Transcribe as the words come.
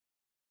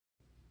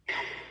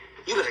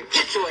You better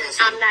get your ass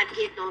I'm on not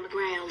getting on the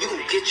ground. You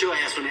gonna get your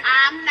ass on that.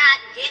 I'm not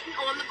getting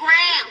on the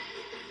ground.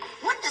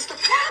 What is the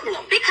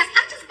problem? Because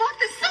I just bought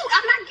this suit.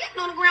 I'm not getting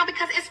on the ground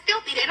because it's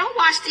filthy. They don't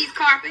wash these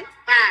carpets.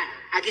 Fine.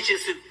 I'll get you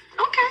a suit.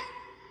 Okay.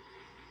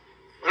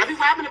 Would I be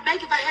robbing the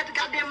bank if I had the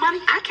goddamn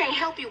money? I can't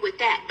help you with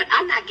that, but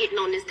I'm not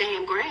getting on this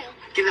damn ground.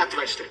 Get it out the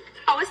register.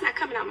 Oh, it's not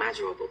coming out my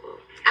drawer, boo-boo.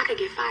 I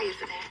could get fired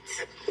for that.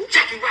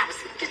 Jackie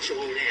Robinson, get your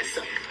own ass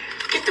up.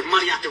 Get the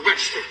money out the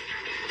register.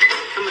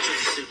 How much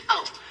was the suit?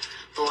 Oh,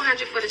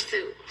 $400 for the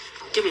suit.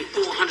 Give me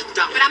 $400.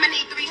 But I'm gonna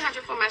need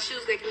 $300 for my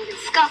shoes. They can get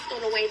scuffed on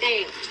the way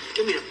down.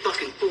 Give me the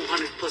fucking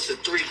 400 plus the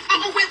 3.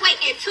 Oh, wait,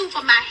 and $2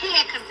 for my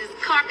hair because this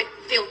carpet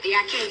filthy.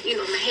 I can't,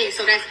 my hair.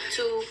 So that's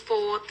 2,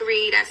 4,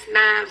 3. That's 9.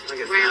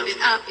 Round it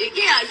up.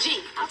 Yeah, a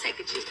G. I'll take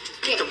a G.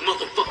 Get the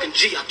motherfucking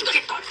G out the.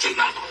 Get the G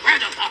out the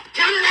round up.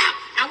 Count it out.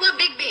 I want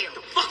big bills.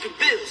 The fucking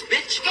bills,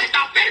 bitch. Get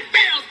the big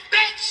bills,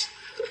 bitch.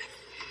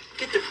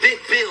 Get the big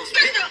bills,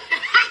 Get bitch. the